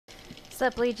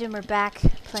What's up, Legion? We're back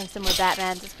playing some more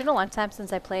Batman. It's been a long time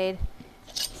since I played,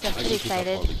 so I'm pretty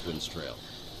excited.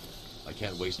 I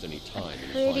can't waste any time.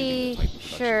 Pretty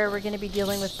sure we're going to be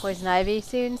dealing with poison ivy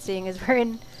soon, seeing as we're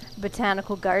in a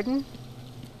botanical garden.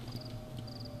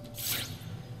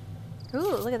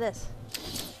 Ooh, look at this.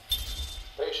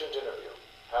 Patient interview.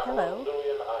 Hello.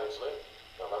 Lillian Eisley,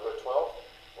 November 12th,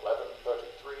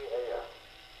 11:33 a.m.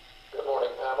 Good morning,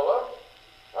 Pamela.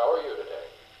 How are you today?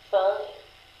 Fine.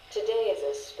 Today is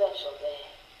a special day.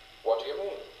 What do you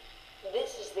mean?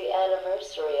 This is the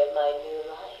anniversary of my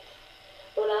new life.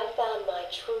 When I found my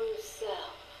true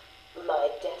self,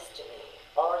 my destiny.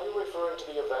 Are you referring to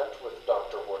the event with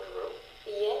Dr. Woodrow?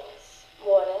 Yes.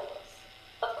 What else?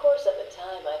 Of course, at the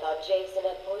time, I thought Jason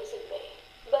had poisoned me.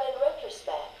 But in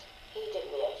retrospect, he did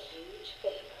me a huge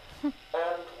favor.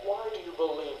 And why do you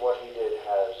believe what he did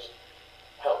has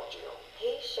helped you?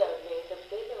 He showed me the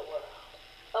bigger world.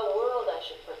 A world I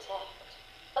should protect.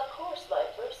 Of course, my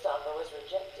first offer was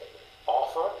rejected.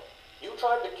 Offer? You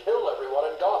tried to kill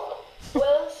everyone in Gotham.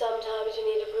 Well, sometimes you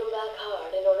need to prune back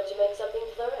hard in order to make something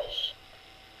flourish.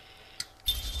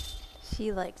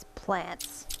 She likes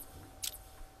plants.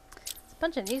 There's a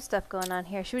bunch of new stuff going on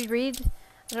here. Should we read?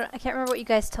 I can't remember what you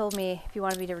guys told me. If you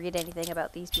wanted me to read anything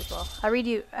about these people, I'll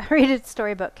read a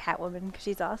story about Catwoman because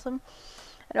she's awesome.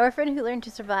 An orphan who learned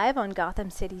to survive on Gotham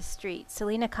City's streets,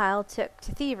 Selina Kyle took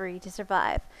to thievery to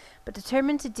survive, but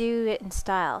determined to do it in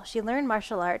style. She learned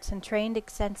martial arts and trained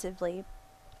extensively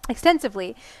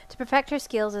to perfect her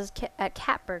skills at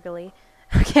burglary.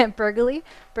 Her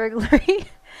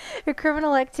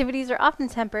criminal activities are often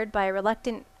tempered by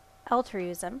reluctant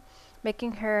altruism,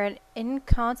 making her an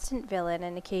inconstant villain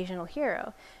and occasional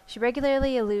hero. She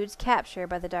regularly eludes capture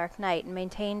by the Dark Knight and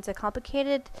maintains a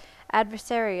complicated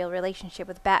adversarial relationship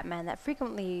with Batman that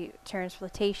frequently turns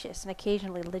flirtatious and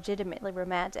occasionally legitimately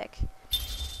romantic.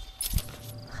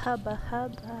 Hubba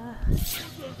hubba.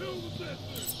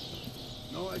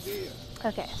 No idea.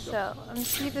 Okay, so let's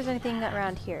see if there's anything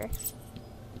around here.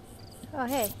 Oh,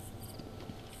 hey.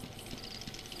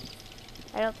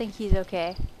 I don't think he's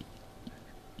okay.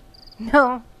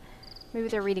 No. Maybe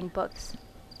they're reading books.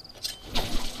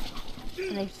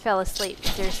 And they fell asleep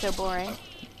because they're so boring.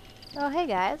 Oh, hey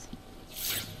guys.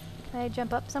 Can I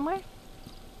jump up somewhere?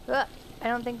 Ugh, I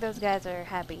don't think those guys are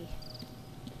happy.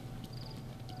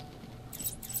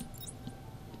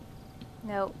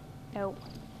 No. No.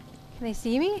 Can they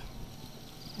see me?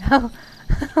 No.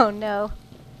 Oh no.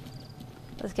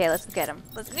 Okay, let's get him.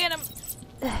 Let's get him!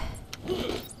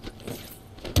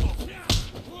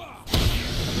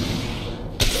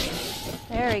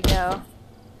 There we go.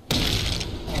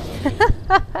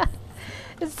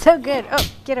 It's so good.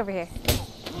 Oh, get over here.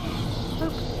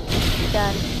 Boop.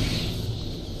 Done.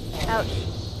 Ouch.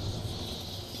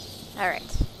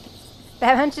 Alright.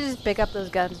 Batman should just pick up those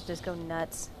guns and just go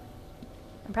nuts.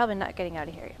 I'm probably not getting out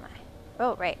of here, am I?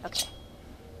 Oh, right, okay.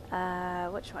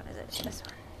 Which one is it? This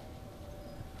one.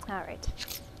 Alright.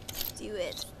 Let's do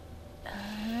it.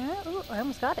 Ooh, I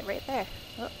almost got it right there.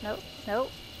 Oh, no, no.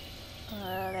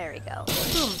 There we go.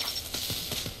 Boom.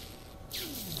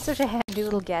 Such a handy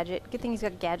little gadget. Good thing he's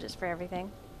got gadgets for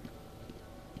everything.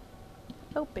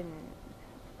 Open.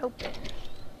 Open.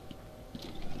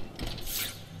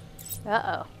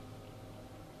 Uh-oh.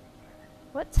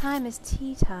 What time is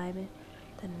tea time in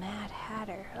the Mad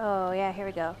Hatter? Oh, yeah, here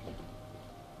we go.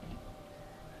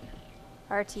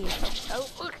 RT.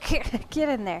 Oh, get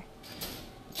in there.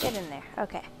 Get in there.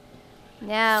 Okay.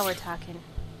 Now we're talking.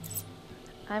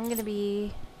 I'm gonna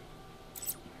be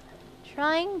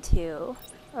trying to...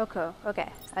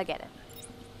 Okay, I get it.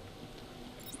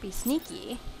 Be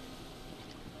sneaky.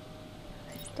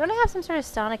 Don't I have some sort of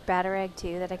sonic batarang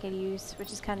too that I could use,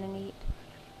 which is kind of neat?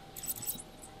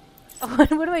 Oh,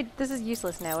 what do I... This is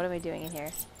useless now. What am I doing in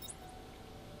here?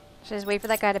 Should I just wait for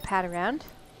that guy to pat around?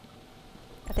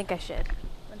 I think I should.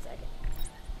 1 second.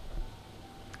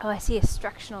 Oh, I see a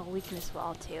structural weakness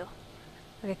wall too.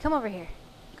 Okay, come over here.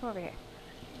 Come over here.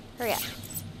 Hurry up.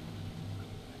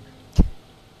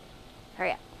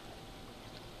 Hurry up.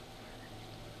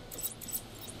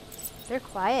 They're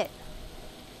quiet.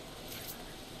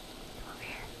 Come over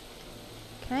here.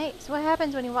 Can I... So what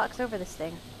happens when he walks over this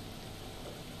thing?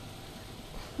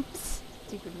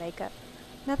 Stupid makeup.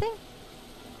 Nothing?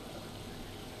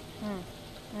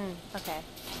 Okay.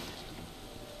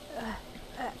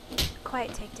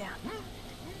 Quiet takedown.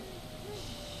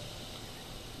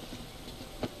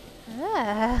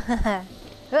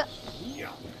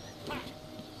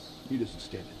 He doesn't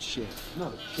stand a chance.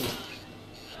 Not a chance.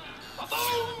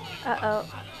 Uh-oh.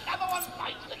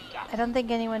 I don't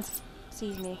think anyone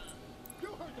sees me.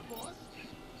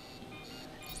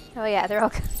 Oh yeah, they're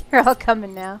all they're all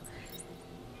coming now.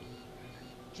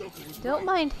 Joker was Don't right.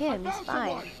 mind I him, he's found fine.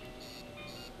 someone.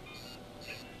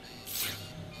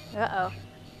 Uh-oh.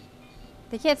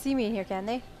 They can't see me in here, can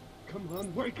they? Come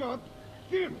on, wake up.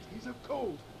 Damn it, he's up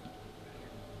cold.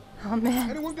 Oh man.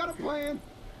 Anyone got a plan?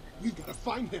 We've got to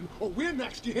find him, or we're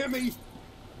next, you hear me?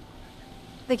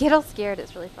 They get all scared,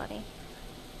 it's really funny.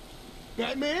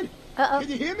 Batman? Uh-oh. Can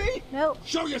you hear me? No.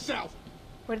 Show yourself.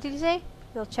 What did he say?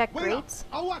 They'll check Wait grates?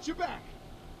 up. I'll watch your back.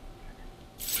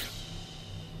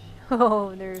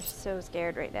 Oh, they're so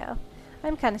scared right now.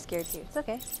 I'm kind of scared too. It's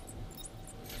okay.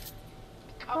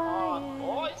 Come on,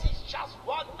 boys, he's just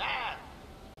one man.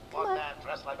 Come One on. man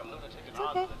dressed like a lunatic and It's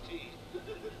armed okay. with a T.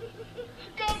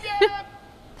 Go get him!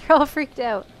 They're all freaked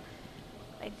out.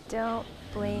 I don't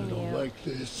blame you. like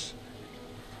this.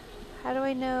 How do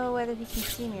I know whether he can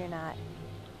see me or not?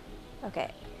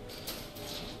 Okay.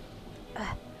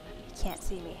 He can't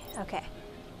see me. Okay.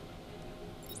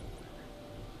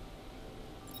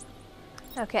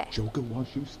 Okay. Joker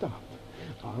wants you stopped.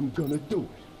 I'm gonna do it.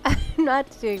 I'm not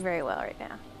doing very well right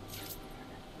now.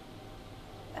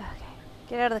 Okay.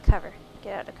 Get out of the cover.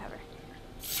 Get out of the cover.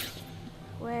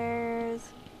 Where's...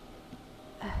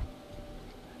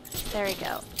 there we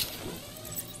go.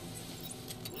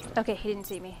 Okay, he didn't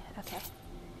see me. Okay.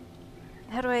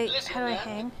 How do I Listen, how do I then,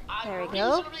 hang? There I'm we go.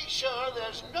 reasonably sure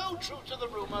there's no truth to the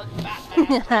rumor Batman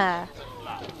plays with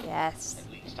blood. Yes.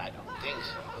 At least I don't think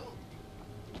so.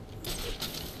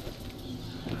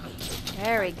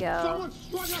 There we go. Someone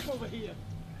strung up over here.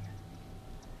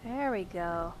 There we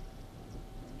go.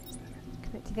 Do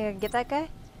you think I can get that guy?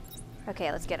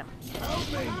 Okay, let's get him.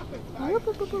 Help me. Whoop,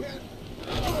 whoop, whoop, whoop.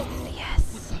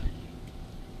 Yes.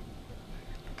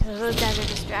 Because those guys are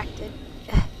distracted.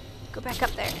 Go back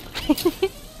up there.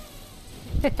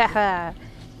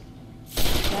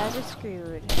 Guys are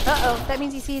screwed. Uh-oh, that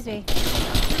means he sees me.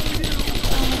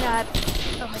 Oh my god.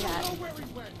 Oh my god.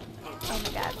 Oh my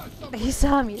god. He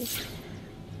saw me.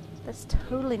 That's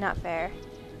totally not fair.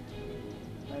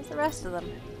 Where's the rest of them?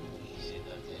 He's in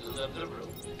the middle of the room.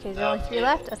 Okay, there's only 3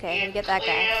 left? Okay, let me get that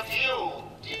guy. Clear view.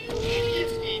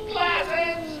 Idiots need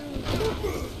glasses.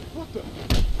 What the?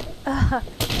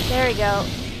 There we go.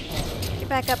 Get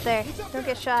back up there. Don't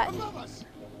get shot. Above us.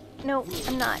 No,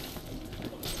 I'm not.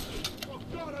 Oh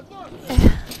God, I'm lost.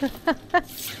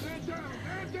 Man down,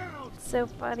 man down. So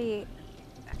funny.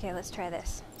 Okay, let's try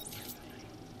this.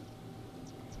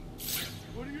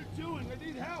 What are you doing? I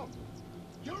need help.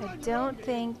 You're I on your own don't here.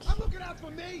 think... I'm looking out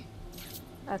for me.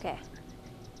 Okay.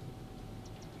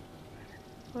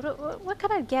 What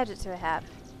kind of gadgets do I have?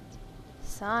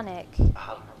 Sonic.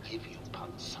 I'll give you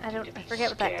punks something I don't- to I be forget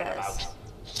what that scared does. about.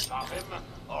 Stop him,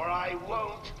 or I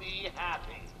won't be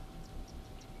happy.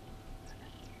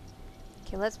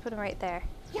 Okay, let's put him right there.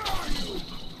 Where are you?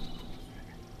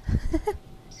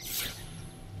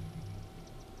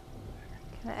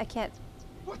 I can't...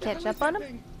 What the Can't hell jump is that on him?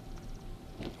 thing?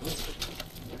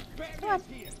 Come on. Batman's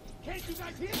here. Can't you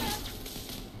guys hear that?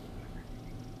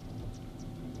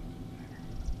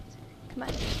 Come on.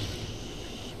 Be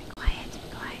quiet, be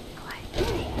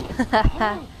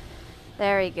quiet.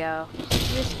 There we go.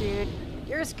 You're screwed.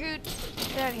 You're screwed.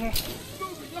 Get out of here.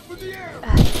 Moving up in the air.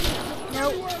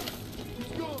 Nope. Anywhere. He's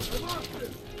gone. I lost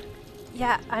him.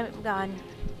 Yeah, I'm gone.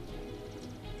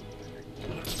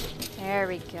 There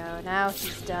we go. Now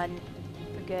he's done.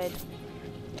 For good.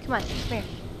 Come on, come here.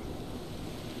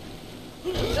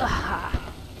 Ah.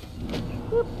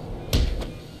 Whoop.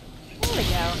 There we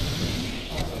go.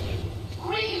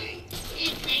 Really?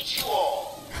 He beat you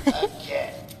all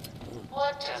again.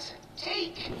 What does it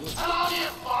take? An army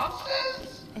of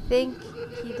monsters? I think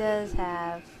he does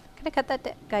have... Can I cut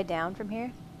that guy down from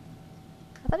here?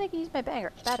 I thought I could use my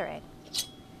batarang.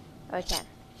 Oh, I can.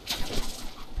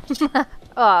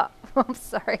 Oh, I'm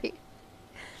sorry.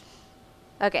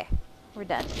 Okay, we're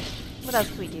done. What else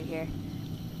can we do here?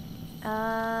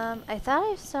 I thought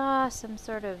I saw some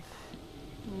sort of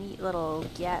neat little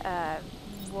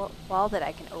wall that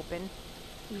I can open.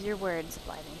 Use your words,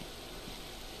 Blimey.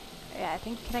 Yeah, I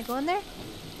think, can I go in there?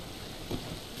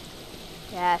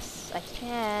 Yes, I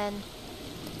can.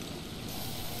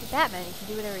 You're Batman, you can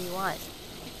do whatever you want.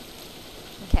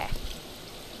 Okay.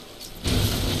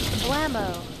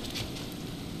 Blammo!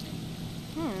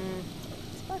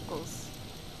 Sparkles.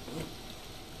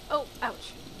 Oh,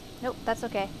 ouch. Nope, that's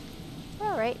okay. We're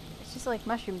alright. It's just like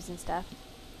mushrooms and stuff.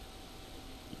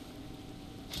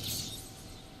 I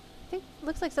think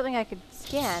looks like something I could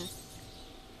scan.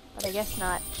 But I guess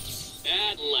not.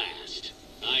 At last.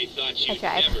 I thought I you'd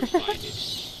tried. never find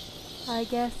it. I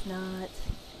guess not.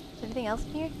 Is there anything else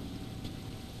in here?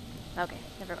 Okay,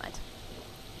 never mind.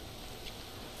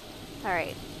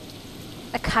 Alright.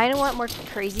 I kind of want more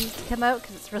crazies to come out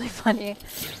because it's really funny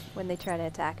when they try to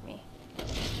attack me.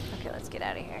 Okay, let's get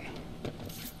out of here.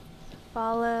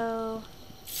 Follow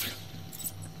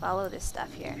this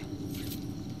stuff here.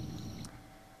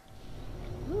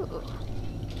 Ooh.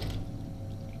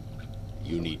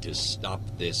 You need to stop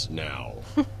this now,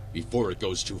 before it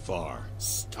goes too far.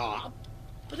 Stop?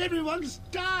 But everyone's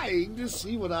dying to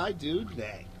see what I do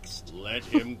next. Let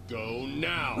him go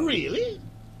now. Really?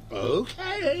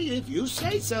 Okay, if you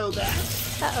say so, then.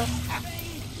 Uh-oh.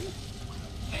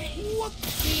 What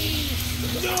the?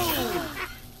 No!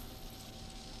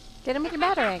 Get him with your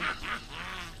batarang.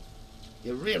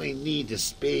 You really need to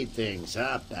speed things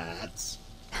up, Bats.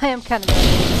 I am kind of going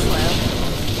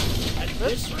slow. At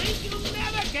this rate, you'll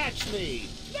never catch me.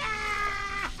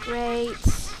 Great.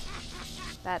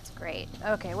 That's great.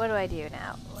 Okay, what do I do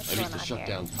now? What's I going need on to shut here?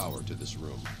 down power to this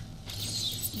room.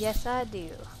 Yes, I do.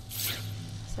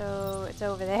 So, it's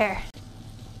over there.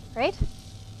 Right?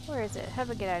 Where is it? How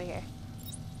do I get out of here?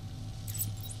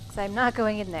 Because I'm not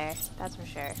going in there. That's for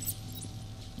sure.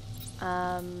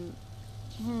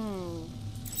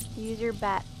 Use your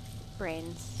bat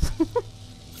brains.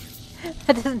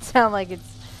 That doesn't sound like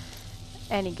it's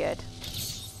any good.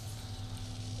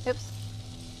 Oops.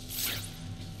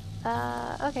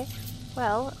 Okay.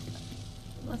 Well,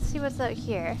 let's see what's out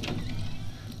here.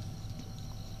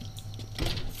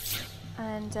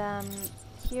 And,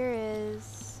 here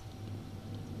is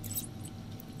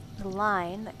the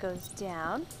line that goes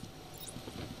down.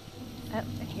 Oh,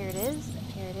 and here it is, and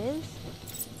here it is.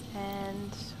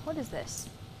 And what is this?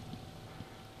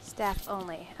 Staff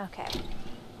only. Okay.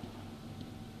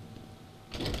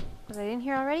 Was I in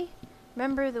here already?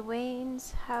 Remember the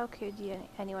Waynes? How could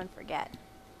anyone forget?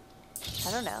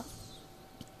 I don't know.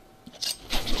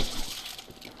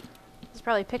 There's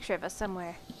probably a picture of us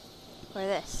somewhere. Or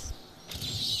this.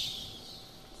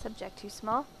 Subject too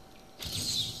small?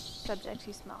 Subject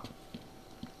too small.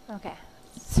 Okay.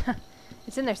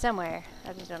 It's in there somewhere.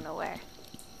 I just don't know where.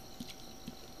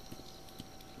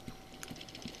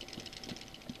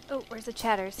 Oh, where's the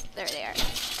chatters? There they are.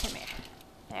 Come here.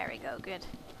 There we go. Good.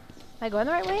 Am I going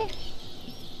the right way?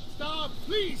 Stop,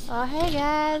 please. Oh, hey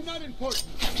guys. Not important.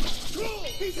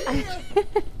 He's here.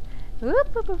 Whoop,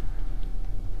 whoop, whoop.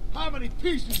 How many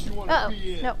pieces do you want Uh-oh. to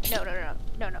be in? No, no, no, no,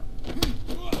 no, no.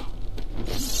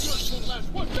 Just the last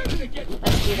 1 minute to get.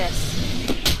 Let's do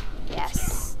this.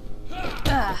 Yes.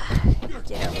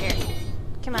 Get over here.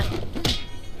 Come on.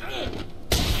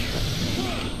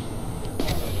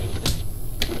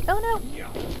 Oh no!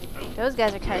 Those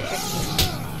guys are kind of tricky.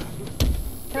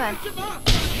 Come on.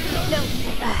 No.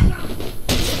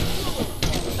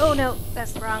 Oh no,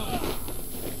 that's wrong.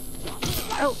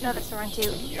 Oh no, that's wrong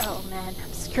too. Oh man,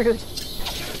 I'm screwed.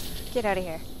 Get out of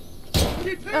here.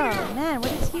 Oh man,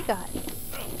 what has he got?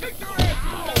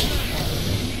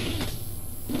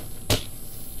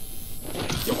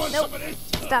 Nope.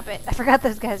 Stop it. I forgot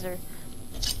those guys are...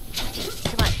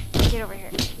 Come on. Get over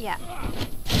here. Yeah.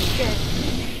 Good.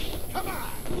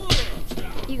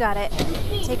 You got it.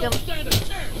 Take him.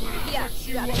 Yeah,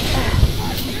 you got it.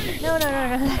 No, no,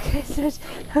 no, no. That guy's such...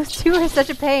 Those two are such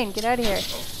a pain. Get out of here.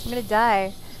 I'm gonna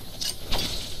die.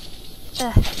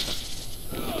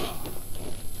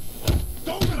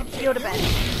 Go to bed.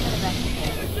 Go to bed.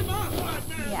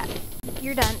 Yeah.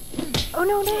 You're done. Oh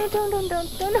no, no, no, no, no,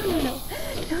 no, no, no, no.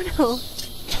 No, no.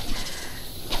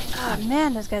 Oh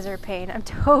man, those guys are a pain. I'm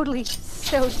totally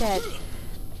so dead.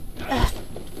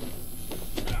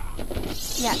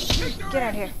 Yeah, get out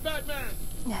of here.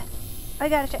 Yeah, I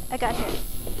got it. I got you.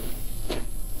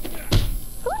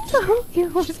 Oh no, you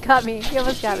almost got me. You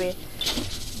almost got me.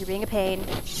 You're being a pain.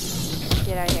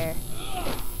 Get out of here.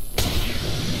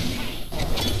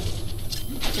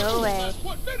 Go away.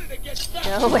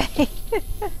 Go away.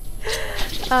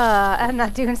 I'm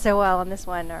not doing so well on this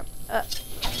one. Or,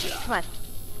 come on.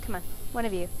 Come on. One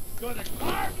of you. There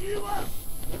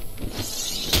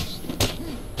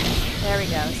we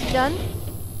go. Is he done?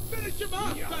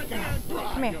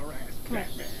 Come here. Come here.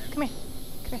 Come here.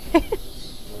 Come here.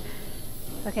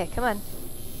 Okay, come on.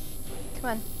 Come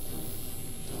on.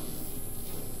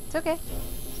 It's okay.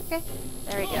 It's okay.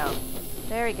 There we go.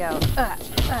 There we go.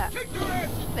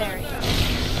 There we go.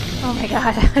 Oh my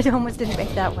god, I almost didn't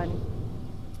make that one.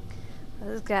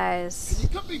 Those guys. Can you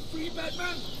cut me free,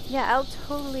 Batman? Yeah, I'll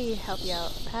totally help you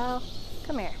out, pal.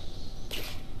 Come here.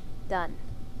 Done.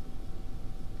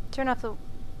 Turn off the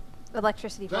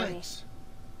electricity for me. Thanks.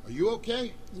 Are you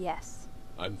okay? Yes.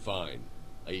 I'm fine.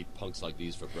 I eat punks like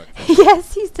these for breakfast.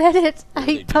 Yes, he said it. What I are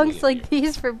they eat punks doing like here?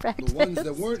 these for breakfast. The ones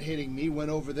that weren't hitting me went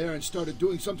over there and started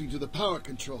doing something to the power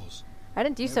controls. I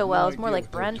didn't do I so have well. no It was more idea like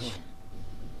what they were brunch. doing.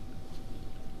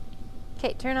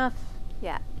 Okay, turn off.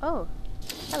 Yeah. Oh,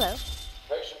 hello.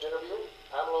 Patient interview,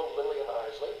 Pamela Lillian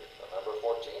Isley, November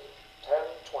 14th,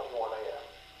 10:21 a.m.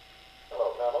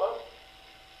 Hello, Pamela.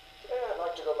 Today I'd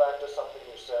like to go back to something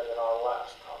you said in our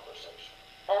last conversation.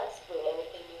 Ask me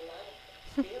anything you like.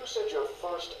 You said your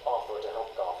first offer to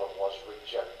help Gotham was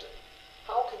rejected.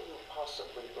 How can you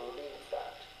possibly believe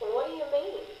that? What do you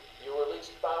mean? You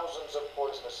released thousands of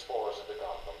poisonous spores into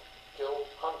Gotham, killed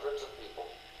hundreds of people.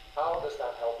 How does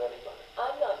that help anybody?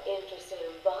 I'm not interested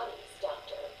in bodies,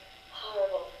 Doctor.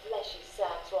 Horrible fleshy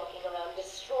sacks walking around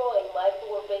destroying my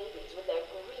poor babies with their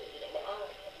greed and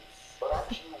arrogance. But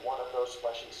aren't you one of those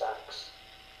fleshy sacks?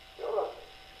 Were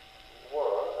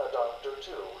a doctor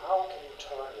too. How can you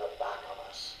turn your back on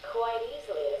us? Quite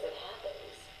easily as it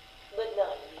happens. But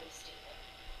not you, Stephen.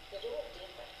 You're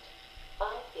different.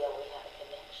 I feel we have a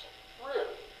connection.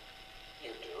 Really?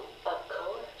 You do? Of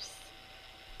course.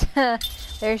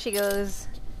 There she goes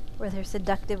with her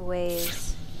seductive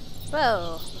ways.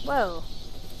 Whoa, whoa.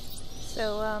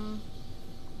 So, how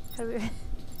do we...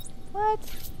 What?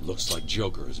 Looks like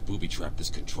Joker has booby-trapped this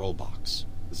control box.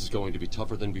 This is going to be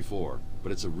tougher than before,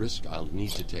 but it's a risk I'll need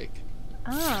to take.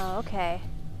 Oh, okay.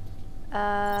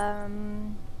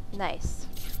 Nice.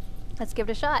 Let's give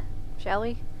it a shot, shall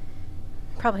we?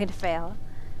 Probably gonna fail.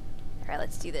 Alright,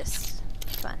 let's do this.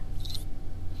 Fun.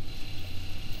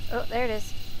 Oh, there it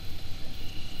is.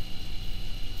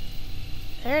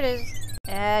 There it is.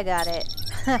 I got it.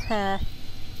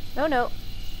 No, no.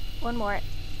 One more.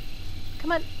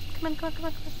 Come on. Come on, come on, come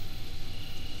on, come on.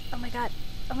 Oh my god.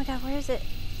 Oh my god, where is it?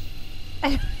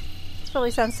 This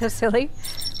probably sounds so silly.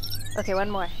 Okay,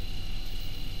 one more.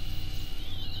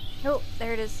 Oh,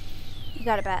 there it is. You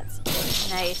got it, Bats.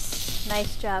 Nice.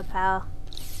 Nice job, pal.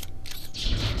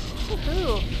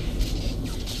 Woohoo!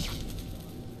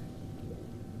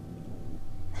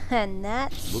 And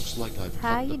that's Looks like I've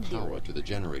how cut you the do power it. to the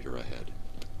generator ahead.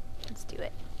 Let's do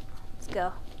it. Let's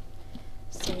go.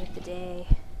 Save the day.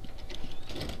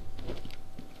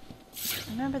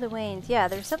 Remember the Waynes. Yeah,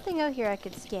 there's something out here I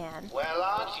could scan. Well,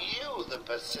 aren't you the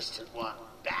persistent one,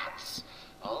 Bats?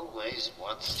 Always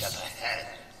one step ahead.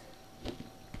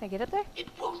 Can I get up there? It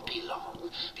won't be long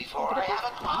before I have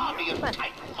an army of Come on.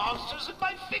 Titan monsters at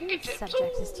my fingertips.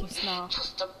 Subject is too small.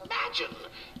 Just imagine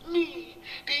me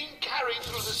being carried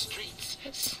through the streets,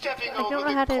 stepping I over don't know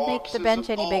the how to make the corpses bench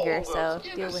of any bigger, all so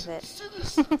those deal with it. innocent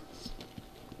citizens.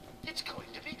 It's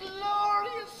going to be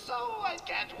glorious, so I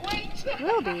can't wait.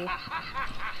 Will be.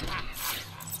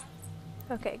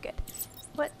 Okay, good.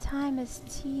 What time is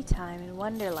tea time in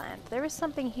Wonderland? There was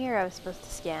something here I was supposed to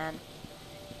scan.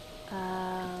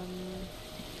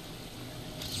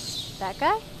 That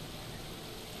guy?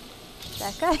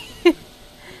 That guy?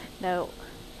 No.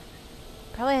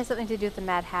 Probably has something to do with the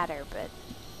Mad Hatter, but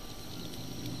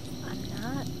I'm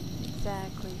not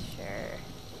exactly sure.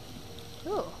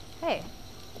 Ooh, hey.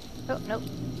 Oh, nope.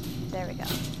 There we go.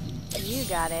 You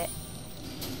got it.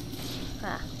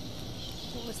 Huh.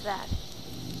 What was that?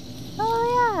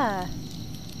 Oh, yeah.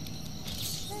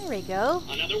 There we go.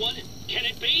 Another one? Can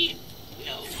it be?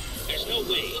 No, there's no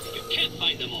way. You can't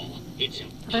find them all. It's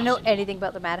impossible. I don't know anything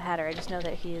about the Mad Hatter. I just know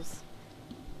that he's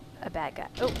a bad guy.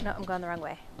 Oh, no, I'm going the wrong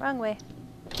way. Wrong way.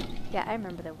 Yeah, I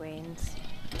remember the Waynes.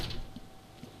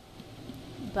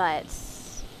 But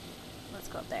let's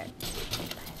go up there.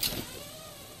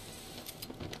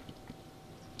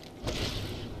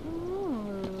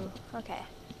 Ooh, okay.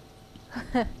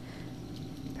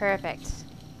 Perfect.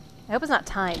 I hope it's not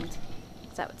timed,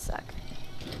 because that would suck.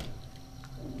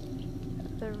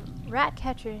 The rat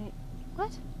catcher...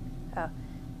 What? Oh.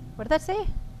 What did that say?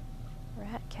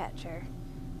 Rat catcher.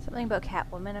 Something about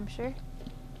Catwoman, I'm sure.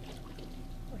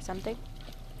 Or something.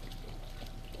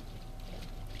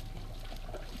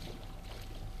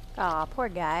 Aw, poor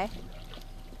guy.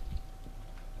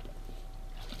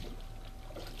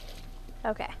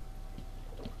 Okay.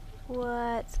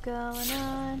 What's going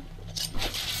on?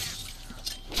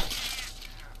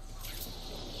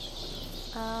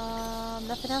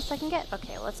 Nothing else I can get?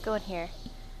 Okay, let's go in here.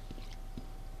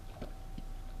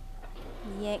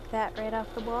 Yank that right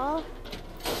off the wall.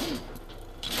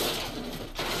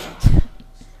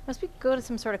 Must we go to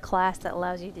some sort of class that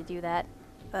allows you to do that?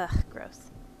 Ugh,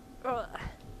 gross. Ugh.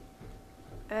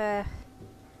 Oh,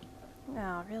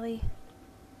 really?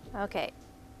 Okay.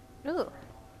 Ooh.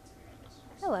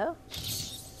 Hello.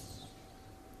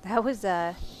 That was,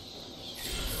 don't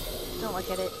look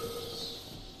at it.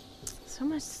 So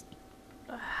much...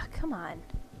 come on.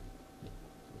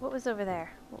 What was over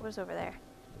there? What was over there?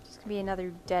 Just gonna be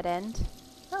another dead end?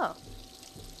 Oh.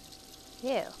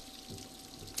 Ew.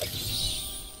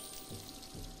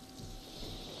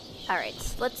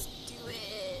 Alright, let's do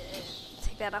it.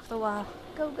 that off the wall.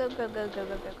 Go, go, go, go, go,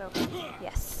 go, go, go.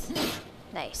 Yes.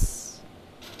 Nice.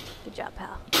 Good job,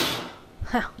 pal.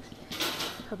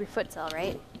 Hope your foot's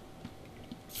alright.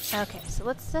 Okay, so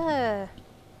let's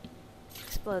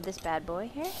explode this bad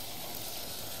boy here.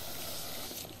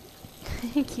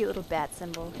 Cute little bat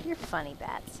symbol. You're funny,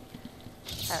 bats.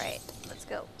 Alright, let's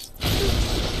go.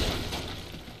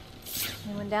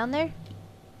 Anyone down there?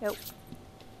 Nope.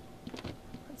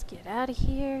 Let's get out of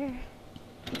here.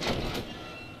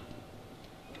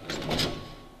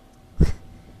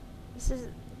 This is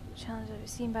a challenge that is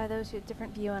seen by those who have a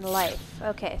different view on life.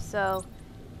 Okay, so...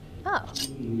 Oh.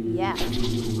 Yeah.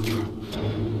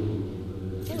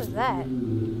 What was that?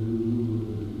 Can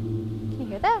you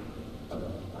hear that?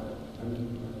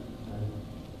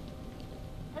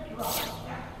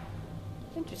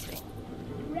 Interesting.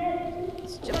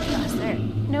 Let's jump across there.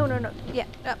 No, no, no. Yeah,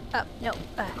 up, up. No.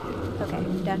 Okay,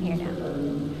 down here now.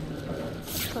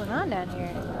 What's going on down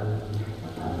here?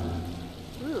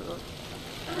 Ooh.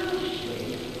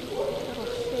 Little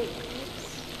shake.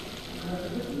 Oops.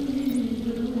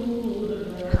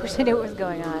 I wish I knew what was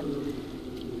going on.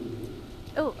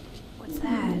 Oh, what's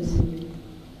that?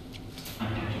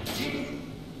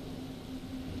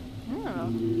 Oh.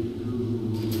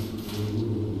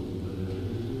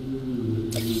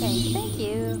 Thank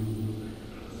you.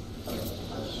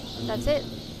 That's it.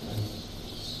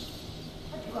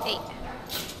 8.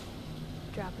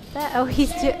 Drop that. Oh,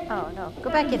 he's too. Oh no. Go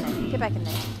back in there. Get back in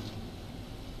there.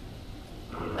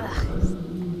 Ugh.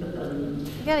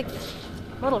 You got a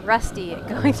little rusty at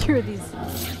going through these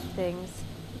things.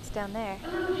 It's down there.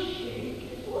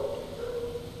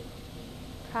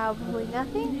 Probably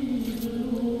nothing.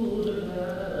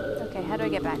 Okay, how do I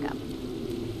get back up?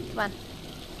 Come on.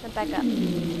 Get back up.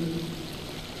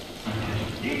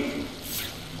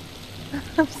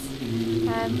 Oops.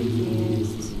 I'm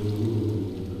confused.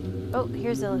 Oh,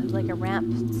 here's a like a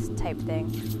ramp type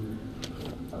thing.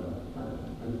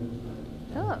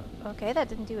 Oh, okay, that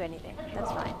didn't do anything. That's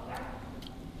fine.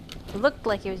 It looked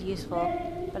like it was useful,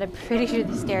 but I'm pretty sure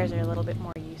the stairs are a little bit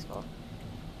more useful.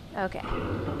 Okay.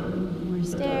 More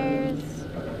stairs.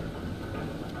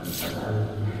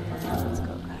 Let's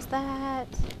go across that.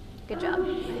 Good job.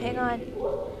 Hang on.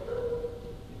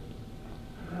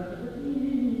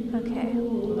 Okay,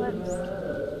 let's...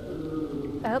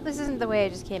 I hope this isn't the way I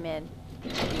just came in.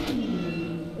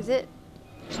 Is it?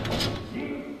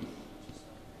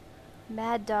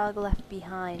 Mad dog left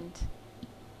behind.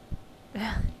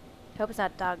 I hope it's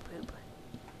not dog poop.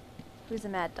 Who's the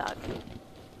mad dog?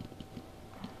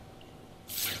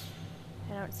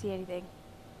 I don't see anything.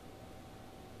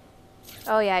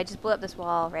 Oh yeah, I just blew up this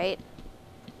wall, right?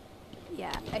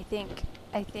 Yeah, I think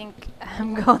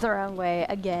I'm going the wrong way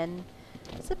again.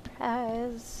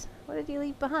 Surprise! What did he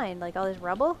leave behind? Like all this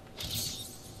rubble?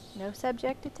 No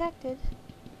subject detected.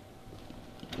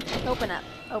 Open up.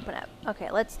 Open up. Okay,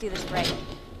 let's do this right.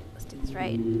 Let's do this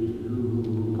right.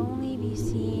 Only be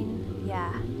seen.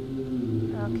 Yeah.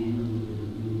 Okay.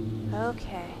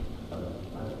 Okay.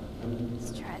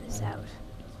 Let's try this out.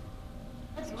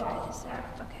 Let's try this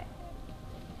out. Okay.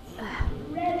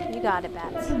 You got it,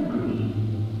 bats.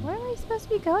 Where am I supposed to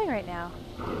be going right now?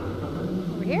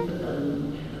 Over here?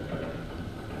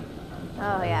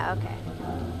 Oh, yeah, okay.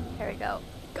 Here we go.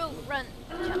 Go, run,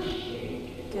 jump.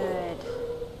 Good.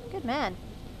 Good man.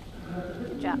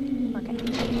 Good job. Okay.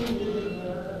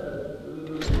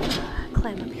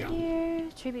 Climb up here.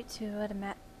 Tribute to what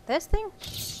a this thing?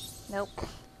 Nope.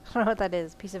 I don't know what that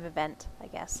is. Piece of event, I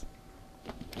guess.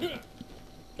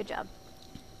 Good job.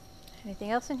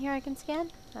 Anything else in here I can scan?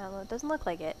 Well, it doesn't look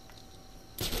like it.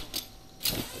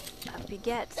 Up he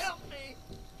gets. Help me!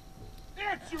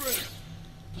 Answer it!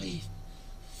 Please,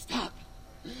 stop.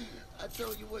 I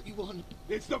told you what you wanted.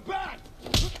 It's the bat!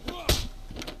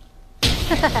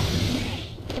 Come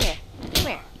here. Come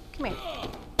here. Come here.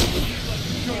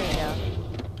 There you go.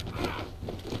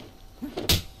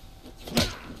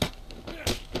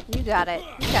 You got it.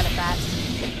 You got it, bats.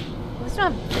 Let's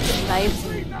not have freaking knives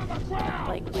and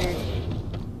like weird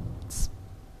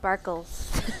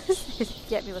sparkles. Just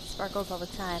get me with sparkles all the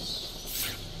time.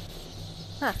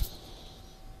 Huh.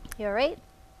 You alright?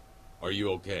 Are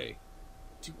you okay?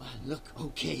 Do I look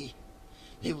okay?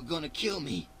 They were gonna kill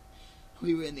me.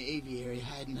 We were in the aviary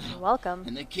hiding out. You're welcome.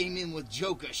 And they came in with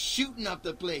Joker shooting up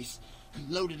the place and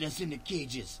loaded us into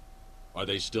cages. Are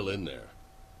they still in there?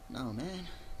 No, man.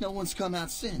 No one's come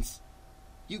out since.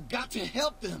 You got to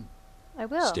help them. I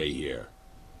will. Stay here.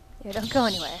 Yeah, don't go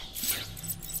anywhere.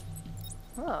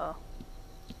 Oh.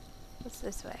 What's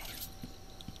this way?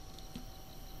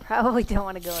 Probably don't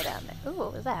want to go down there. Ooh,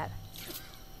 what was that?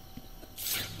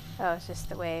 Oh, it's just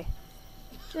the way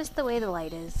Just the way the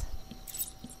light is.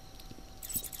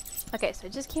 Okay, so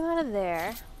it just came out of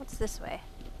there. What's this way?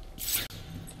 Is there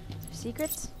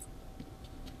secrets?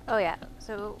 Oh yeah,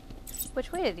 so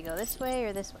which way did he go? This way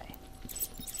or this way?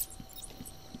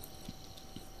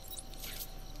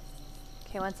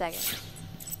 Okay, 1 second.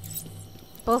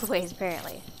 Both ways,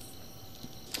 apparently.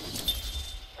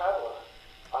 Pamela,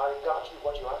 I got you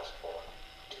what you asked for.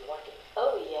 Do you like it?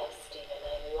 Oh yes, Stephen,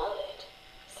 I love it.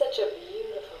 Such a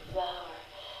beautiful flower.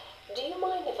 Do you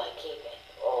mind if I keep it?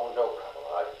 Oh, no,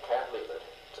 Pamela, I can't leave it.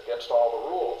 It's against all the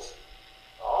rules.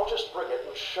 I'll just bring it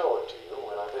and show it to you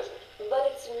when I visit.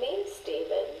 But it's me,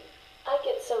 Stephen. I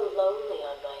get so lonely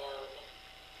on my own.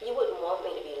 You wouldn't want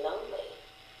me to be lonely,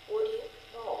 would you?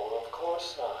 No, of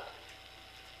course not.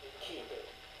 You keep it.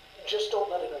 Just don't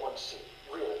let anyone see.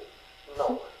 Really.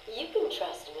 No one. You can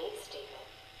trust me, Stephen.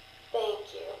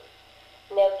 Thank you.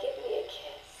 Now give me a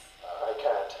kiss. I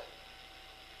can't.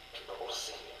 People will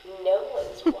see. No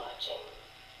one's watching.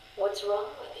 What's wrong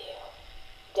with you?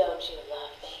 Don't you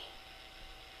love me?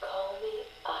 Call me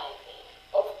Ivy.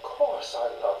 Of course I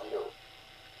love you.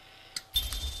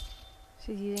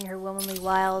 She's using her womanly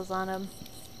wiles on him.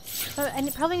 So I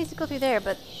probably need to go through there,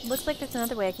 but looks like there's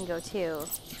another way I can go too.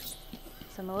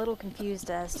 So I'm a little confused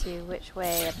as to which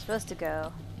way I'm supposed to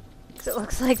go. Because it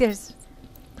looks like there's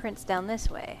prints down this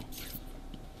way.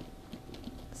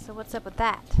 So what's up with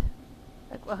that?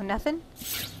 Like, oh, nothing?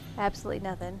 Absolutely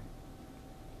nothing.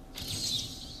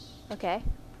 Okay,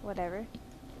 whatever.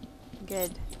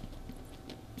 Good.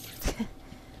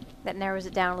 That narrows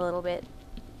it down a little bit.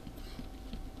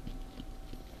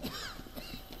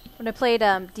 When I played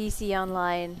DC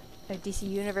Online, or DC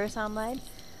Universe Online,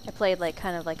 I played like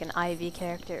kind of like an Ivy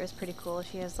character. It was pretty cool.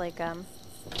 She has like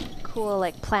cool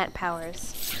like plant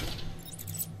powers.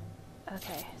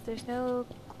 Okay, there's no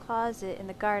closet in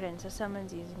the garden, so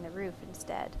someone's using the roof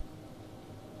instead.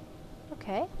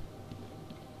 Okay.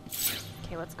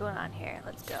 Okay, what's going on here?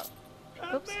 Let's go.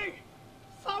 Help me!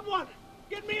 Someone!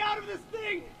 Get me out of this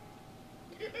thing!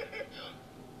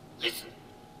 Listen,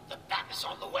 the bat is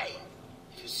on the way.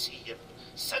 If you see him,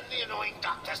 send the annoying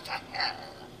doctors to hell.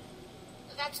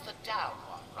 That's the down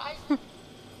one, right?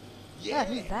 Yeah,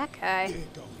 who's that guy? They're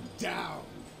going down.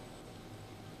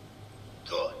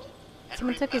 Good. And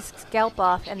Someone took his remember, scalp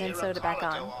off if you and then hear a sewed it back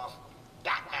collar on. go off,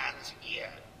 Batman's here.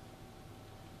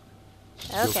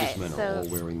 Okay, Joker's men are so all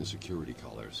wearing the security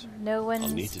collars. no I'll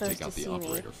one's need to supposed take to out the see me.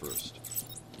 operator first.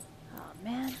 Oh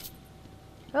man.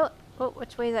 Oh, oh,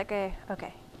 which way is that guy?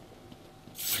 Okay.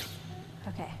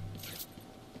 Okay.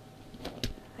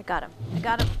 I got him. I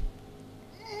got him.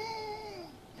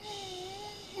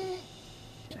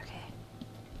 Okay.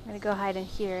 I'm gonna go hide in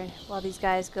here while these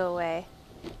guys go away.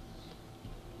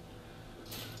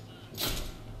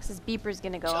 This beeper's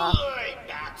gonna go off. Joy,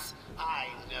 bats! I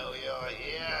know you're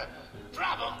here.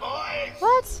 Drop 'em, boys!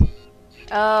 What?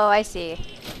 Oh, I see.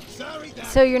 Sorry, Doc.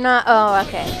 So you're not. Oh,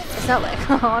 okay. It's not like.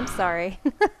 Oh, I'm sorry.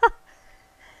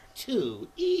 Too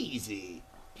easy.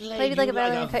 Play you like a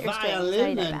violin and cut your strings.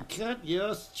 violin Nighty-night, and bats. cut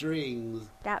your strings.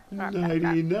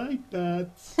 Nighty Night,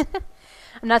 bats.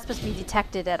 I'm not supposed to be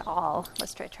detected at all.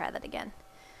 Let's try that again.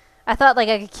 I thought like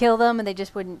I could kill them and they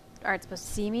just aren't supposed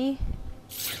to see me.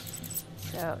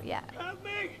 So yeah. Help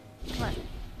me! Come on.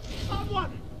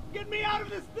 Someone! Get me out of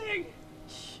this thing!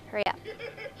 Shh, hurry up.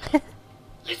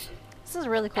 Listen, This is a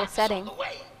really cool Bat's setting. on the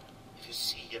way. If you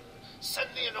see him, send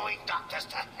the annoying doctors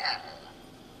to hell.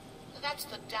 That's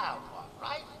the down one,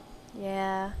 right?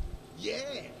 Yeah.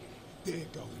 Yeah, they're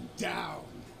going down.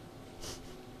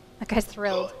 That guy's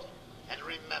thrilled. Good. And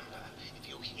remember, if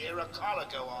you hear a collar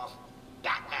go off,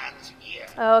 Batman's here.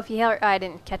 Oh, if you hear, I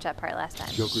didn't catch that part last time.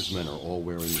 Joker's men are all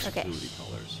wearing the Okay. security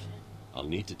collars. I'll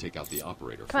need to take out the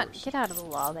operator Come on, first. get out of the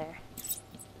wall there.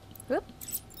 Whoop.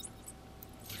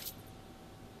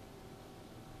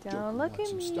 Don't look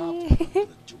at me.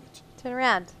 Turn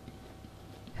around.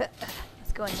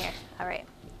 Let's go in here. All right.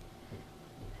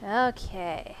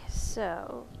 Okay,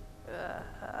 so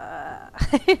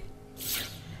I'm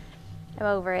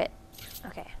over it.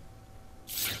 Okay.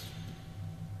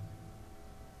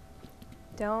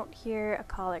 Don't hear a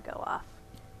collar go off.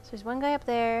 So there's one guy up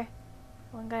there,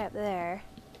 one guy up there.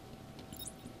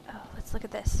 Oh, let's look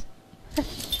at this.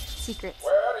 Secrets.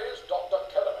 Where is Dr.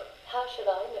 Kellerman? How should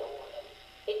I know, woman?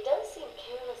 It does seem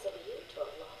careless of you to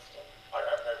have lost him. I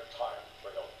have no time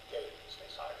for your games,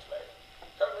 Miss Isley.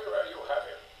 Tell me where you have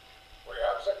him. We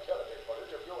have security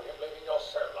footage of you and him leaving your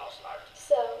cell last night.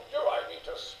 So, Do I need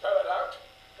to spell it out?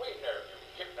 We know you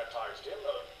hypnotized him,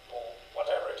 or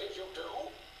whatever it is you do.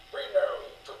 We know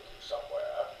he took you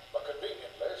somewhere, but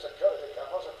conveniently, security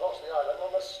cameras across the island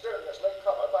were mysteriously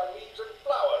covered by leaves and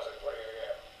flowers at 3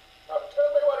 a.m. Now tell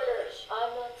me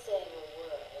saying a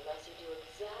word unless you do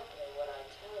exactly what I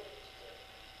tell you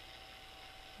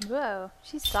to do. Whoa,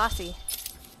 she's saucy.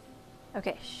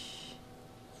 Okay, shh.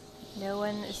 No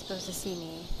one is supposed to see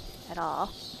me at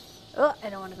all. Oh, I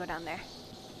don't want to go down there.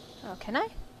 Oh, can I?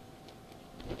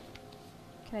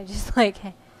 Can I just like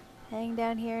hang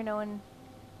down here?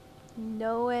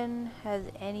 No one has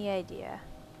any idea.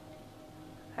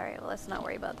 Alright, well, let's not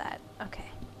worry about that. Okay.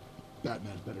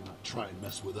 Batman better not try and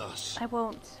mess with us. I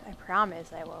won't. I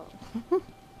promise I won't.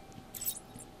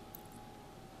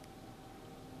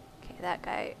 Okay, that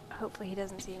guy, hopefully he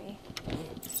doesn't see me.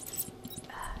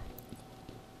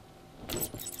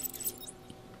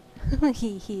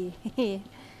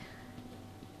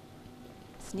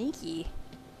 Sneaky.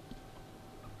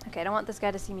 Okay, I don't want this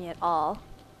guy to see me at all.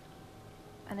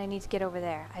 And I need to get over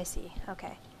there. I see.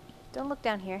 Okay. Don't look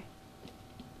down here.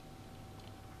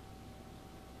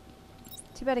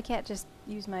 Too bad I can't just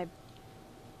use my...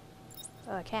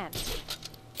 Oh, I can.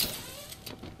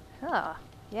 Oh,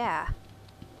 yeah.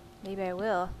 Maybe I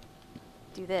will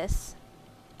do this.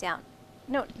 Down.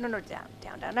 No, no, no, down.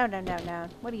 Down, down, down, down, down, down.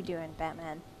 What are you doing,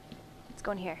 Batman? Let's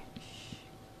go in here. Shh.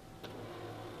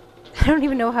 I don't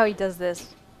even know how he does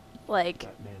this. Like...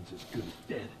 Batman's as good as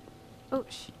dead. Oh,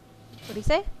 shh. What'd he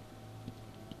say?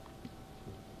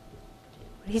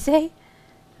 What'd he say?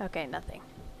 Okay, nothing.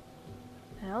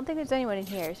 I don't think there's anyone in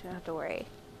here, so we don't have to worry.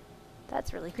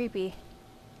 That's really creepy.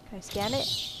 Can I scan it?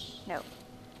 No.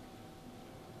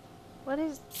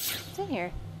 What's in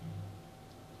here?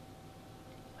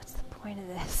 What's the point of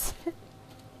this?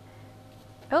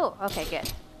 Oh, okay,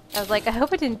 good. I was like, I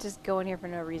hope I didn't just go in here for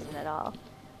no reason at all.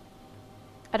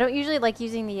 I don't usually like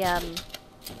using the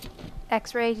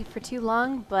X-ray for too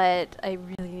long, but I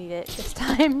really need it this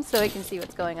time so I can see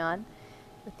what's going on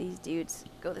with these dudes.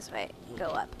 Go this way. Go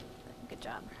up. Good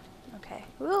job. Okay.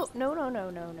 Whoa! No, no, no,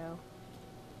 no, no.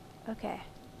 Okay.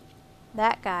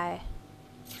 That guy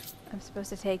I'm supposed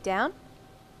to take down?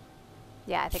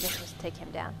 Yeah, I think I'm supposed to take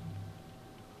him down.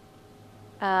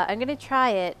 I'm gonna try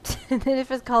it, and then if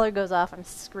his collar goes off, I'm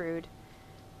screwed.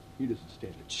 He doesn't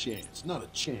stand a chance. Not a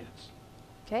chance.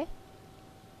 Okay?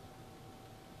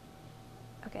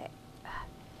 Okay.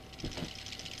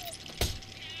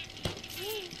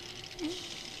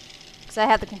 Because I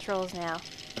have the controls now.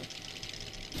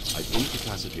 I've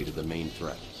incapacitated the main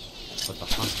threat, but the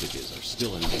hostages are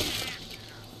still in danger.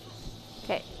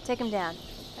 Okay, take him down.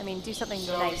 I mean, do something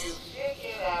nice. You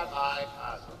figured out my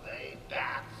puzzle, eh?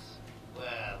 That's,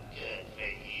 well, good for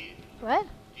you. What?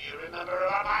 Do you remember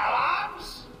about my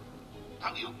alarms?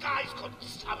 How you guys couldn't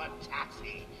summon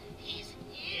Taxi? He's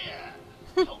here.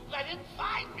 Don't let him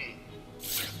find me.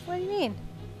 What do you mean?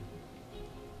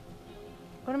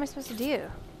 What am I supposed to do?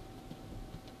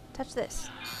 Touch this.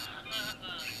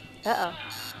 Uh-oh.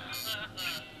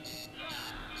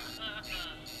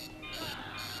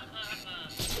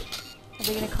 Are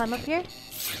they gonna climb up here?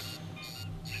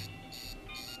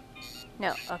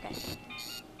 No, okay.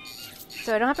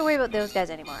 So I don't have to worry about those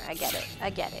guys anymore. I get it. I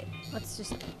get it. Let's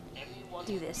just Anyone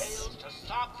do who this. fails to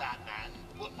stop that man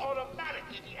will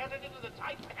automatically be entered into the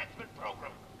Titan X-Men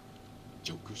program.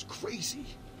 Joker's crazy.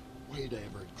 Why did I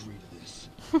ever agree to this?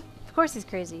 Of course he's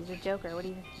crazy. He's a Joker. What do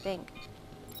you think?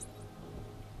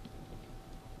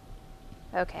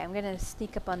 Okay, I'm gonna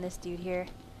sneak up on this dude here.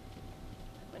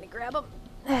 I'm gonna grab him.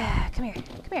 Come here.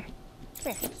 Come here.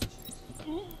 Come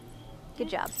here. Good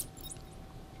job.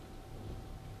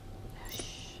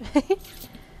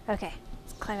 Okay,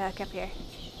 let's climb back up here.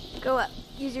 Go up.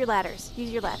 Use your ladders.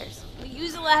 Use your ladders.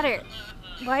 Use a ladder.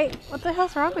 Why? What the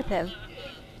hell's wrong with him?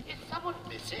 Is someone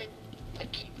missing? I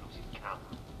keep losing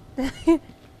count.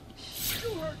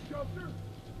 You heard, Joker.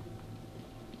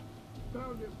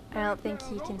 Found him. I don't think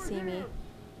he can see me.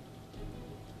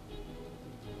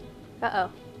 Uh-oh.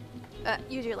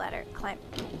 Use your ladder. Climb.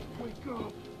 Wake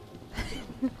up.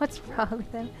 What's wrong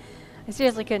with him? I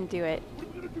seriously couldn't do it. What are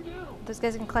we gonna do now? Those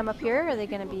guys can climb up here, or are they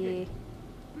gonna be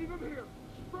Leave him here.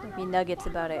 Spread be out. nuggets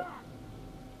Find about him it?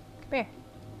 back.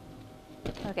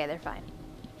 Come here. Okay, they're fine.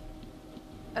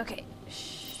 Okay.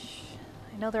 Shh.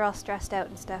 I know they're all stressed out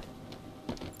and stuff.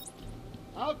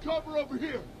 I'll cover over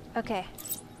here. Okay.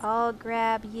 I'll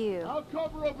grab you. I'll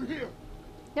cover over here.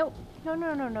 Nope. No,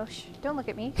 no, no, no. Shh. Don't look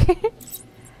at me.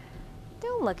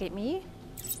 Don't look at me.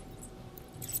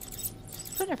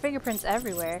 Putting her fingerprints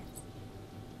everywhere.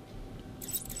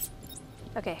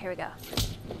 Okay, here we go.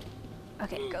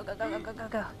 Okay, go, go, go, go, go, go,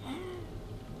 go.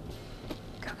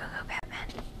 Go, go, go, Batman.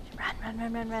 Run, run,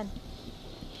 run, run, run.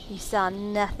 You saw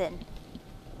nothing.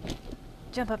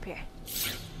 Jump up here.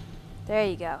 There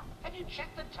you go. Have you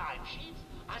checked the timesheets?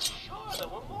 I'm sure there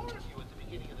were more of you at the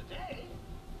beginning of the day.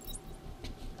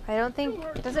 I don't think...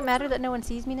 Does it matter that no one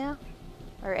sees me now?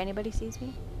 Or anybody sees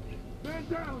me? Man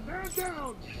down! Man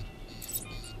down!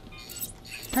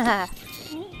 Haha.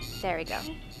 There we go.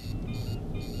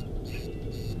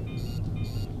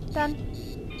 Done.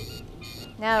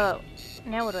 Now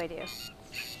what do I do?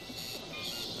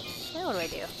 Now what do I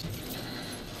do?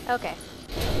 Okay.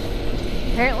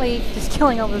 Apparently, just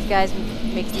killing all those guys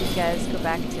makes these guys go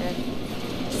back to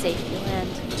safety land.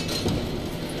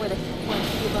 Where they want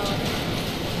to be alone.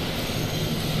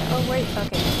 Oh, wait.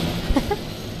 Okay.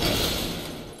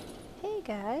 Hey,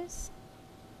 guys.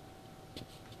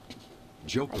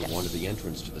 Joker wanted the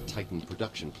entrance to the Titan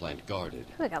production plant guarded.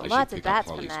 Ooh, I got I lots should of pick up bats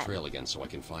from Harley's that. trail again so I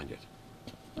can find it.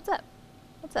 What's up?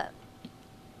 What's up?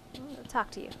 I'm gonna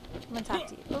talk to you. I'm gonna talk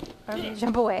to you. Oh, I'm gonna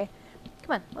jump away.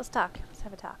 Come on, let's talk. Let's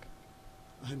have a talk.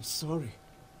 I'm sorry.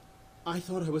 I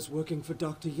thought I was working for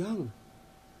Dr. Young.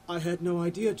 I had no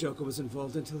idea Joker was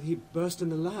involved until he burst in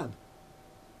the lab.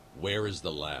 Where is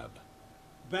the lab?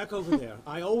 Back over there.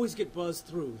 I always get buzzed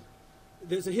through.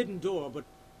 There's a hidden door, but,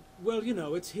 well, you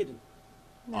know, it's hidden.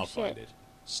 No I'll shit. find it.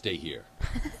 Stay here.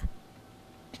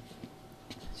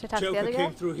 Should I talk to the Joker other guy?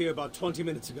 came through here about 20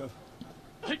 minutes ago.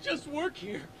 I just work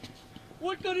here.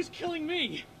 What good is killing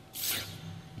me?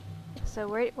 So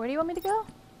where do you want me to go?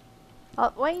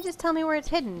 Why don't you just tell me where it's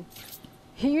hidden?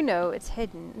 You know it's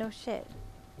hidden. No shit.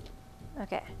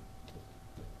 Okay.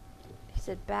 He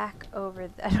said back over...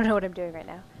 I don't know what I'm doing right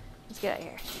now. Let's get out of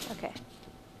here. Okay.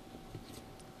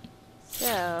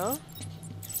 So...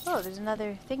 Oh, there's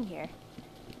another thing here.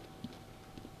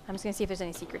 I'm just gonna see if there's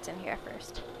any secrets in here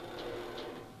first.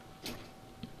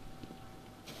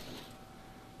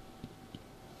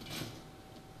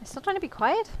 I'm still trying to be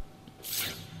quiet? I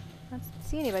don't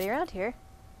see anybody around here.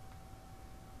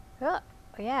 Oh,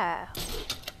 yeah.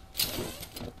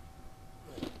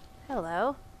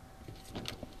 Hello.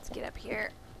 Let's get up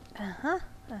here. Uh-huh,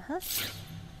 uh-huh.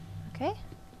 Okay.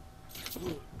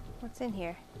 What's in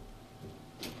here?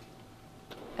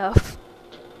 Oh. So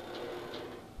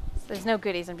there's no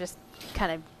goodies, I'm just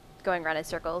kind of going around in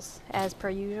circles, as per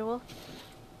usual.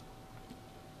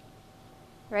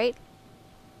 Right?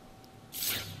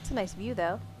 It's a nice view,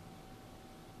 though.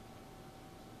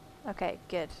 Okay,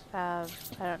 good. I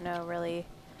don't know, really.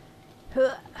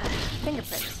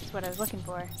 Fingerprints is what I was looking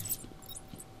for.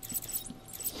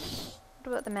 What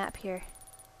about the map here?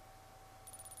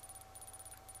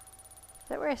 Is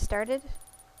that where I started?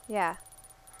 Yeah.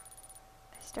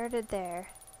 I started there.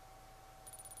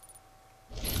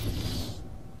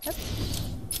 Oops.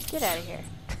 Get out of here.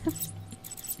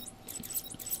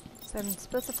 So I'm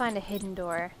supposed to find a hidden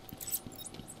door.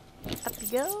 Up you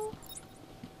go.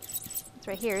 It's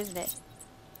right here, isn't it?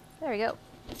 There we go.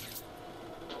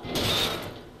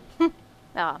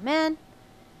 Aw, man.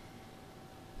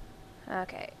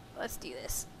 Okay, let's do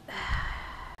this. I'm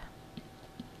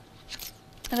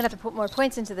gonna have to put more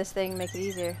points into this thing and make it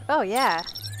easier. Oh, yeah.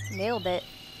 Nailed it.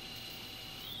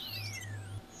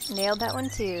 Nailed that one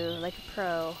too, like a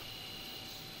pro.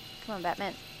 Come on,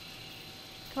 Batman.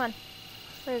 Come on.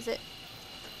 Where is it?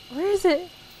 Where is it?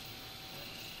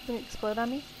 Did it explode on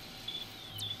me?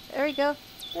 There we go.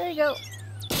 There we go.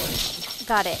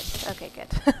 Got it. Okay, good.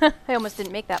 I almost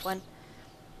didn't make that one.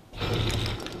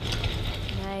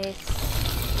 Nice.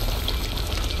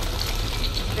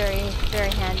 Very,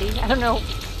 very handy. I don't know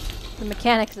the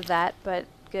mechanics of that, but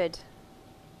good.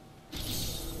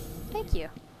 Thank you.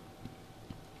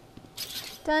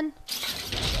 Done.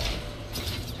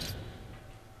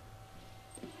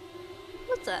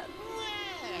 What's up?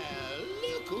 Well,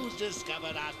 look who's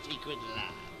discovered our secret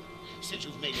lab. Since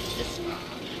you've made it this far,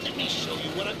 let me show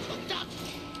you what I've cooked up.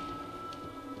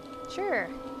 Sure.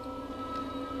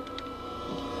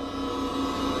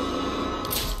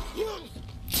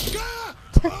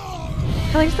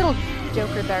 I like these little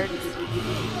Joker darts.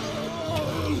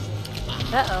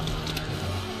 Uh-oh.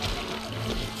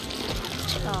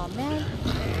 Oh, man.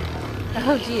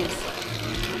 Oh, jeez.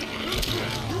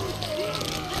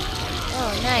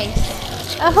 Oh,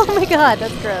 nice. Oh my god,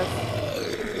 that's gross.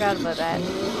 Forgot about that.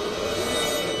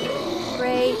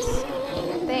 Great.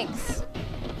 Thanks.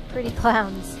 Pretty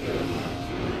clowns.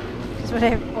 That's what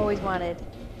I've always wanted.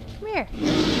 Come here.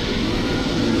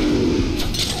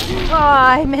 Oh,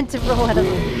 I meant to roll at him.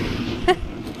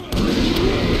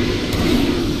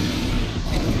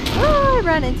 Oh, I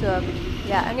ran into him.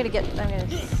 Yeah, I'm gonna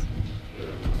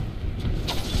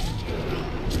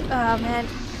oh man,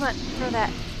 come on, throw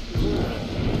that.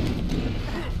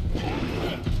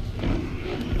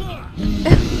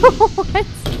 What?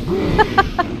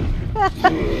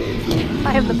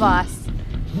 I am the boss.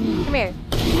 Come here.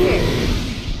 Come here.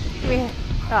 Come here.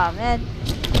 Oh man.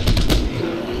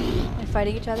 They're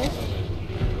fighting each other.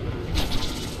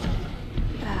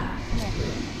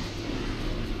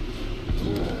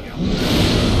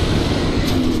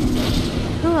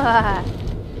 Ah.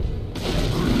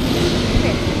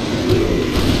 Here.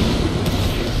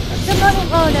 Jump on him!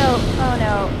 Oh no! Oh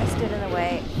no! I stood in the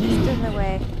way. Stood in the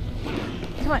way.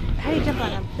 Come on! How do you jump on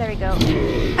him? There we go.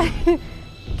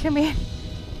 Come here.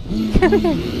 Come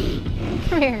here.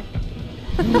 Come here.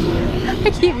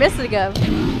 I keep missing him.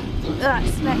 Ugh,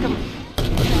 smack him.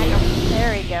 Smack him.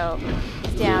 There we go.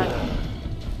 He's down.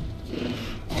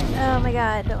 Oh my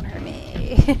god, don't hurt me.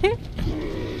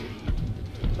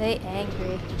 They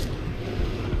angry.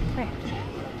 Come here.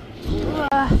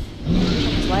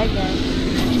 Almost leg there.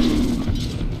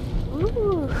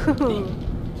 Ooh.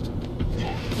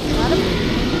 Got him?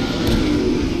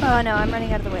 Oh no, I'm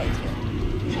running out of the way too.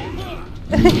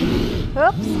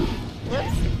 Whoops.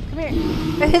 Whoops. Come here.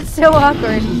 It's so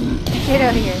awkward. Get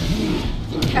out of here.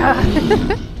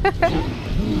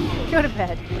 Go to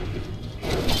bed.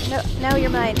 No, now you're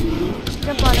mine.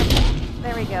 Jump on him.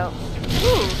 There we go.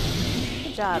 Ooh.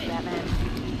 Good job, Batman.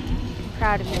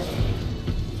 Proud of you.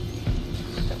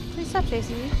 Please stop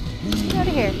chasing me. Get out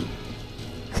of here.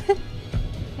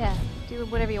 Yeah, do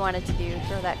whatever you wanted to do.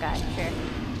 Throw that guy.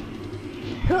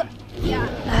 Sure. Yeah.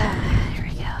 There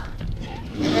we go.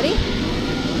 Ready?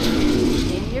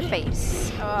 In your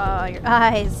face. Oh, your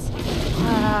eyes.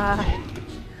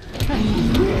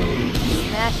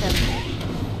 Smash him.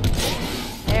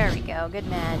 There we go. Good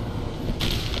man.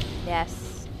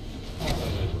 Yes.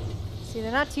 See,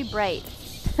 they're not too bright.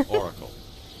 Oracle,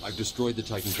 I've destroyed the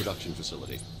Titan production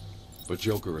facility. But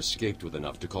Joker escaped with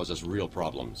enough to cause us real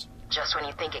problems. Just when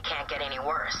you think it can't get any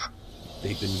worse.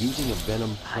 They've been using a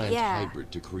venom plant yeah.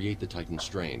 hybrid to create the Titan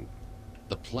strain.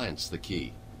 The plant's the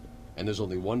key. And there's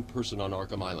only one person on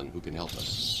Arkham Island who can help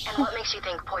us. And what makes you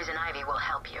think Poison Ivy will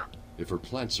help you? If her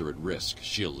plants are at risk,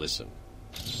 she'll listen.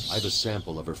 I have a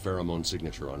sample of her pheromone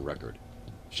signature on record.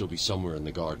 She'll be somewhere in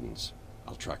the gardens.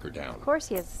 I'll track her down. Of course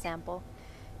he has a sample.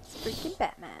 It's freaking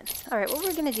Batman. Alright, what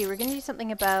we're gonna do, we're gonna do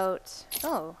something about...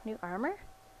 Oh, new armor?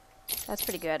 That's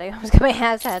pretty good. I almost got my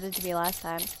ass handed to me last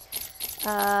time.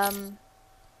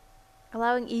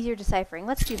 Allowing easier deciphering.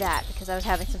 Let's do that, because I was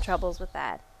having some troubles with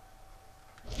that.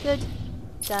 Good.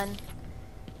 Done.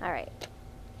 Alright.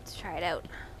 Let's try it out.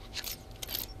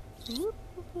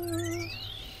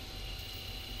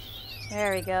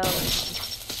 There we go.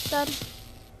 Done.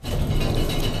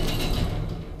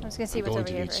 I'm just gonna see what's over here first. I'm going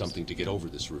to need something to get over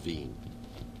this ravine.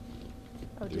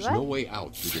 Oh, There's no way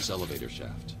out through this elevator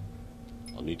shaft.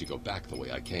 I'll need to go back the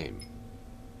way I came.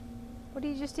 What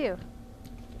did you just do?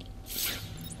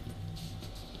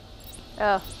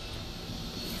 Oh.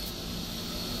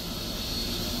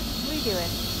 What are you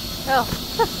doing? Oh,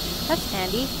 that's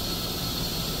handy.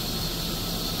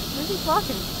 Where's he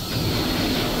walking?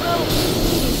 Oh,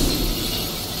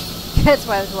 that's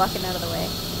why I was walking out of the way.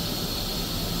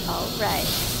 Alright.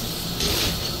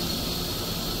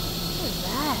 What is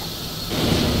that?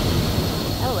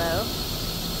 Hello.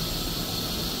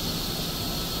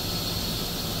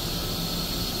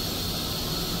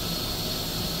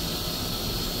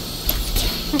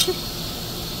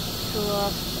 Cool.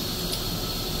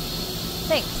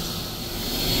 Thanks.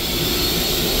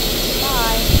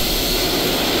 Bye.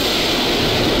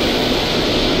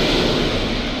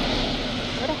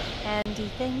 What a handy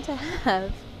thing to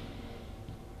have.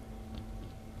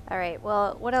 Alright,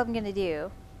 well, what I'm gonna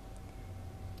do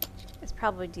is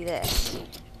probably do this.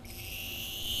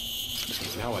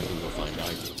 Now I can go find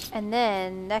Eidos. And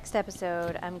then, next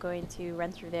episode, I'm going to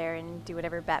run through there and do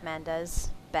whatever Batman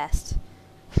does best.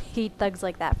 Eat thugs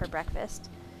like that for breakfast.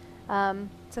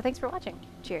 So thanks for watching.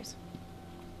 Cheers.